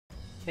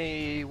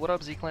Hey, what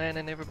up Z-Clan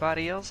and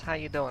everybody else? How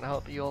you doing? I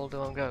hope you all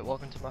doing good.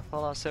 Welcome to my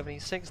Fallout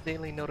 76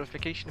 daily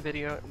notification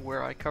video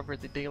where I cover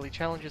the daily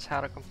challenges,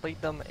 how to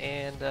complete them,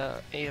 and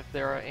if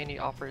there are any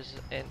offers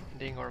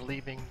ending or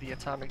leaving the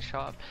atomic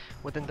shop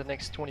within the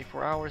next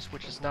 24 hours,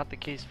 which is not the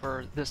case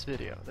for this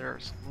video.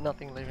 There's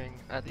nothing leaving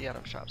at the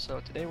atom shop. So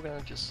today we're gonna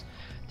just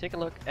take a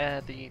look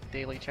at the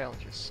daily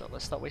challenges. So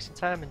let's not wasting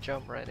time and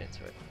jump right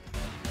into it.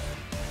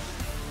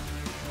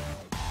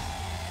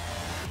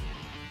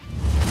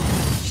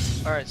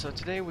 Alright, so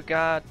today we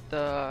got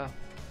the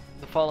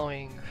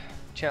following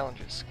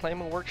challenges. Claim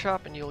a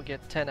workshop and you'll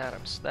get 10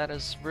 atoms. That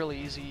is really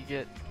easy.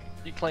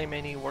 You claim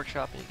any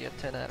workshop and you get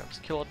 10 atoms.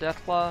 Kill a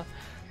Deathclaw.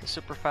 The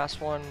super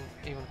fast one,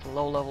 even for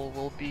low level,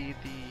 will be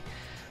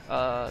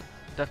the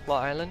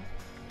Deathclaw Island.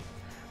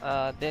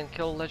 Then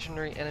kill a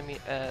legendary enemy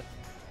at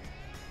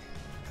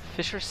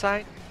Fisher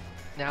Site.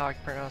 Now I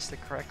pronounced it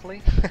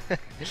correctly.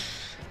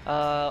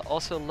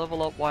 Also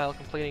level up while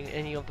completing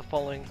any of the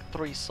following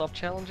 3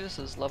 sub-challenges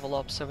is level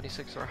up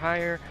 76 or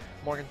higher,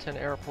 Morganton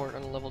Airport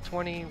on level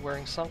 20,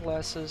 wearing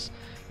sunglasses,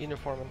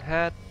 uniform and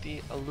hat,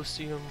 the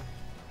Elysium,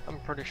 I'm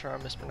pretty sure I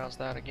mispronounced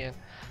that again,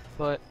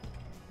 but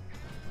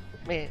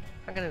man,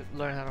 I'm gonna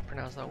learn how to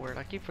pronounce that word.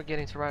 I keep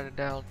forgetting to write it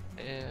down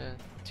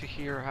to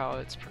hear how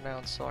it's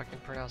pronounced so I can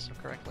pronounce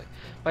it correctly.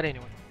 But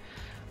anyway,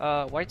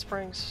 White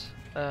Springs,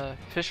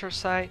 Fisher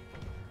Site,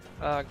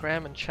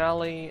 Graham and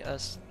Charlie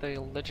as the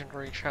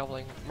legendary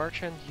traveling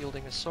merchant,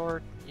 yielding a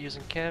sword,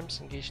 using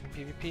camps, engaged in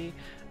PvP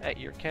at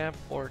your camp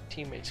or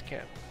teammates'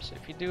 camp. So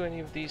if you do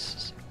any of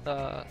these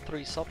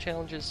 3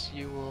 sub-challenges,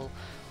 you will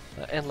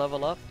and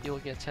level up, you'll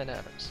get 10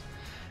 atoms.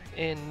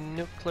 In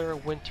Nuclear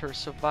Winter,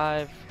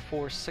 survive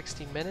for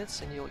 60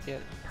 minutes and you'll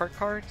get perk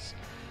cards.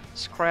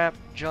 Scrap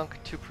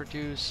junk to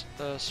produce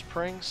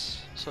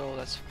springs, so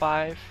that's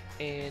 5,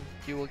 and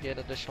you will get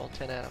additional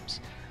 10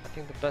 atoms. I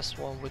think the best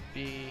one would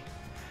be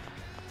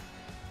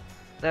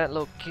that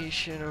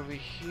location over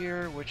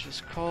here, which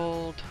is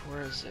called,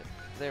 where is it?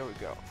 There we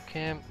go,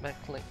 Camp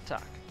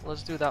McClintock.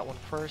 Let's do that one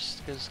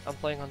first because I'm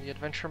playing on the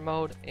adventure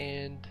mode,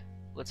 and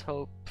let's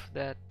hope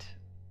that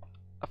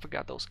I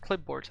forgot those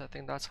clipboards. I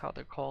think that's how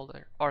they're called,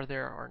 are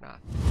there or not.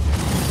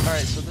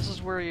 Alright, so this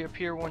is where you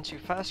appear once you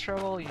fast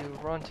travel. You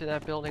run to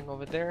that building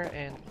over there,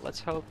 and let's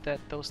hope that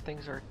those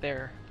things are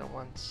there, the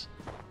ones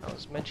I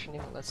was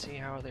mentioning. Let's see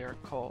how they are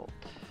called.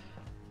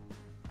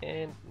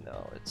 And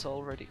no, it's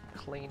already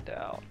cleaned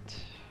out.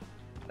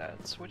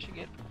 That's what you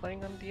get for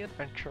playing on the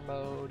adventure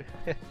mode.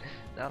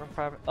 Not on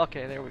private.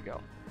 Okay, there we go.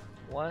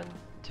 1,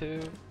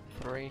 2,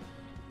 3.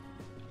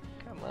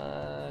 Come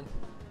on.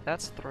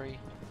 That's 3.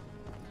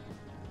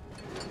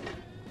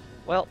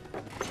 Well,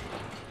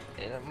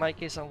 in my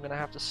case, I'm gonna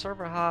have to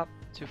server hop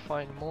to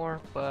find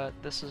more, but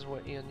this is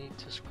what you need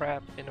to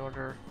scrap in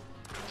order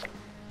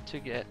to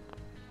get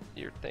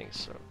your things.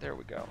 So there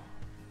we go.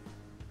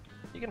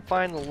 You can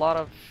find a lot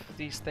of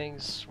these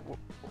things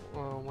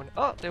when...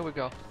 Oh, there we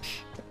go.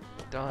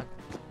 Done.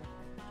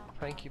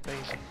 Thank you,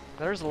 Basil.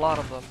 There's a lot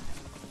of them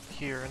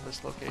here in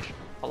this location.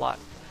 A lot.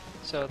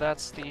 So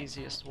that's the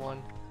easiest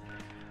one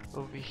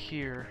over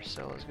here.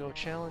 So let's go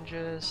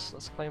challenges.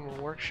 Let's claim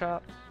a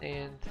workshop.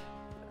 And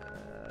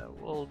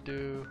we'll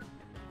do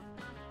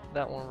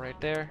that one right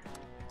there.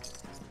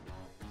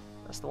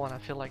 That's the one I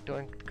feel like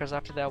doing. Because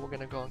after that, we're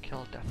going to go and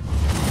kill Death.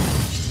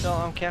 So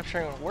I'm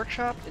capturing a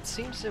workshop. It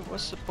seems it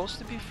was supposed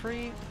to be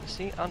free. You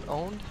see,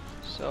 unowned.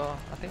 So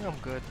I think I'm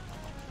good.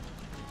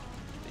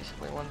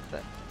 Basically, one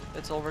that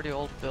it's already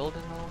old build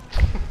and all.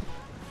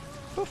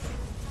 Poof.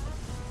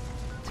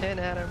 10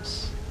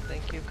 atoms.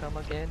 Thank you. Come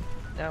again.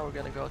 Now we're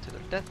gonna go to the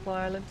Deathclaw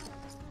Island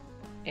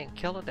and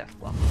kill a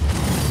Deathclaw.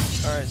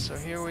 All right, so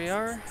here we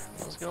are.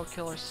 Let's go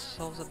kill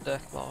ourselves a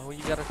Deathclaw. What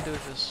you gotta do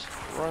is just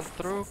run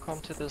through,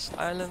 come to this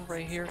island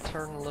right here,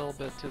 turn a little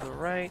bit to the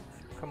right,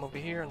 come over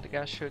here, and the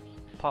guy should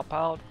pop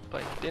out,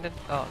 but he didn't.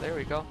 Oh, there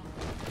we go.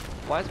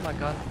 Why is my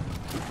gun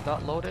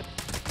not loaded?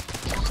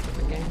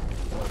 Stupid game.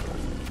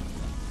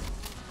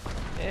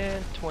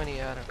 And 20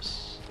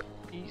 atoms.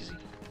 Easy.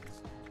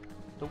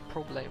 No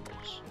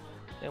problemos.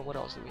 And what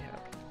else do we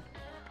have?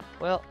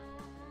 Well,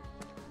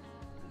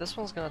 this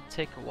one's gonna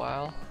take a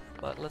while,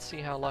 but let's see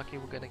how lucky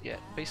we're gonna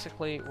get.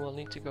 Basically, we'll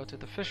need to go to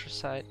the Fisher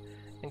site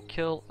and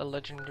kill a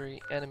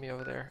legendary enemy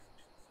over there.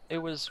 It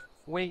was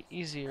way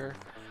easier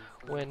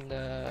when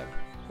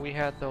we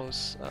had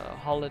those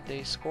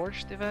holiday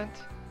scorched event,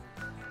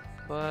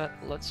 but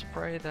let's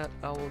pray that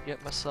I will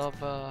get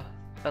myself a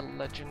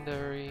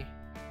legendary,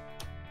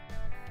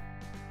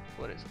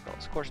 what is it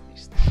called, scorched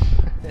beast.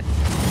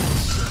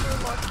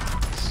 Super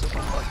lucky, super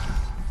lucky,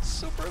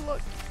 super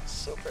lucky,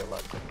 super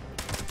lucky.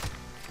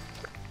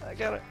 I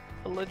got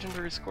a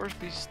legendary scorched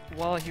beast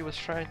while he was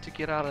trying to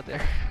get out of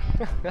there.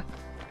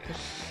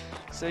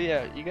 So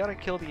yeah, you gotta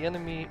kill the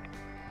enemy,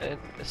 and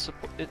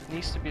it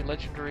needs to be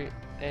legendary,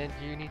 and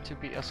you need to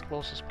be as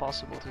close as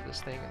possible to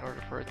this thing in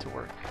order for it to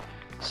work.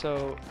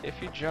 So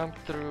if you jump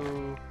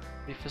through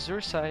the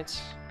Fisher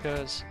sites,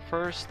 because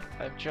first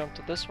I jumped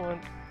to this one,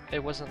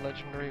 it wasn't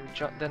legendary,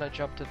 then I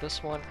jumped to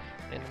this one,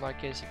 and in my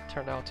case it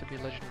turned out to be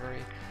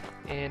legendary.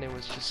 and it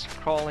was just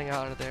crawling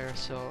out of there,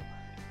 so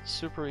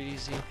super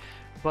easy.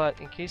 But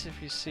in case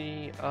if you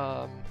see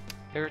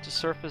air to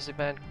surface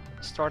event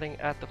starting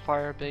at the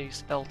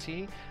Firebase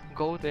LT,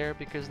 go there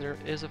because there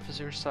is a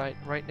Fissure site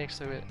right next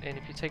to it, and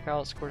if you take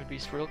out Scorch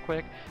Beast real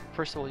quick,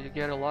 first of all you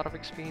get a lot of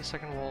XP,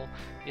 second of all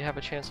you have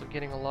a chance of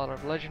getting a lot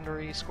of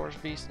legendary Scorch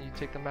Beasts and you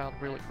take them out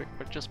really quick.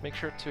 But just make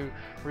sure to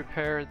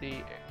repair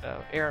the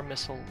air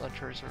missile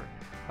launchers, or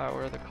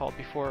however they're called,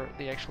 before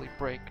they actually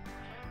break,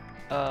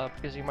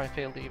 because you might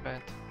fail the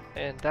event.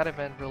 And that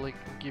event really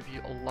can give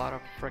you a lot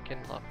of freaking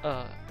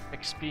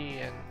XP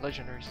and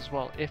legendaries as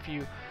well if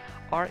you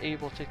are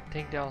able to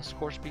take down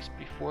Scorch Beasts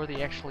before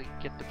they actually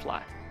get to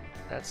fly.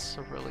 That's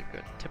a really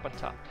good tip on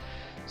top.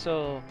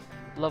 So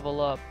level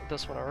up,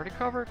 this one I already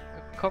covered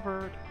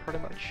pretty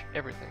much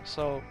everything.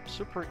 So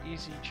super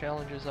easy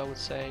challenges, I would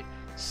say.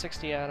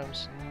 60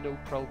 atoms, no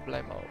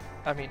problemo.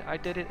 I mean, I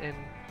did it in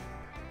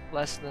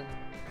less than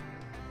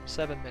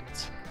 7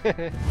 minutes.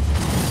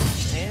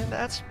 And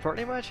that's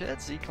pretty much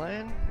it,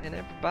 Z-Clan and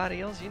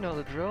everybody else, you know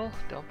the drill.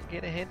 Don't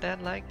forget to hit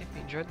that like if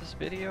you enjoyed this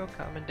video,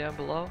 comment down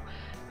below.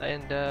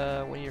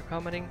 And when you're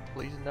commenting,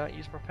 please do not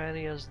use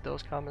profanity, as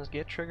those comments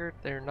get triggered.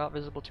 They're not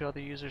visible to other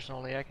users,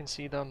 only I can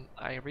see them.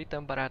 I read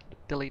them, but I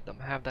delete them.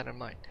 Have that in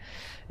mind.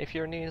 If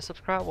you're new and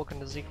subscribe,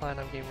 welcome to Z-Clan.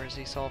 I'm Gamer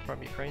Z-Sol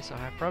from Ukraine, so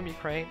hi from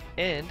Ukraine.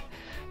 And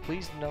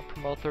please do not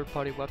promote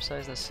third-party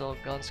websites that sell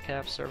guns,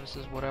 caps,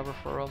 services, whatever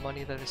for real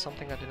money. That is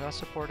something I do not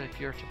support. If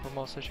you're to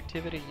promote such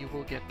activity, you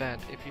will get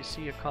banned. If you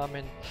see a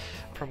comment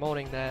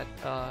promoting that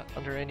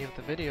under any of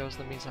the videos,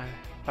 that means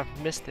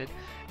I've missed it,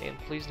 and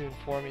please do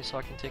inform me so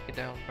I can take it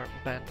down or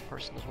ban the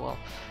person as well.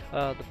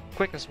 The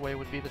quickest way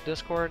would be the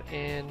Discord,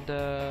 and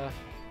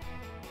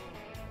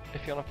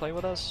if you want to play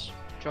with us,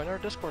 join our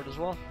Discord as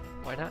well.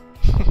 Why not?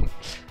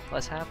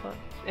 Let's have fun.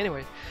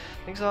 Anyway,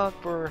 thanks a lot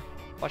for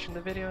watching the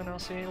video, and I'll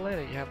see you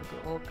later. You have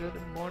a good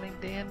morning,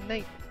 day, and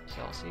night.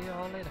 So I'll see you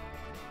all later.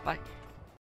 Bye.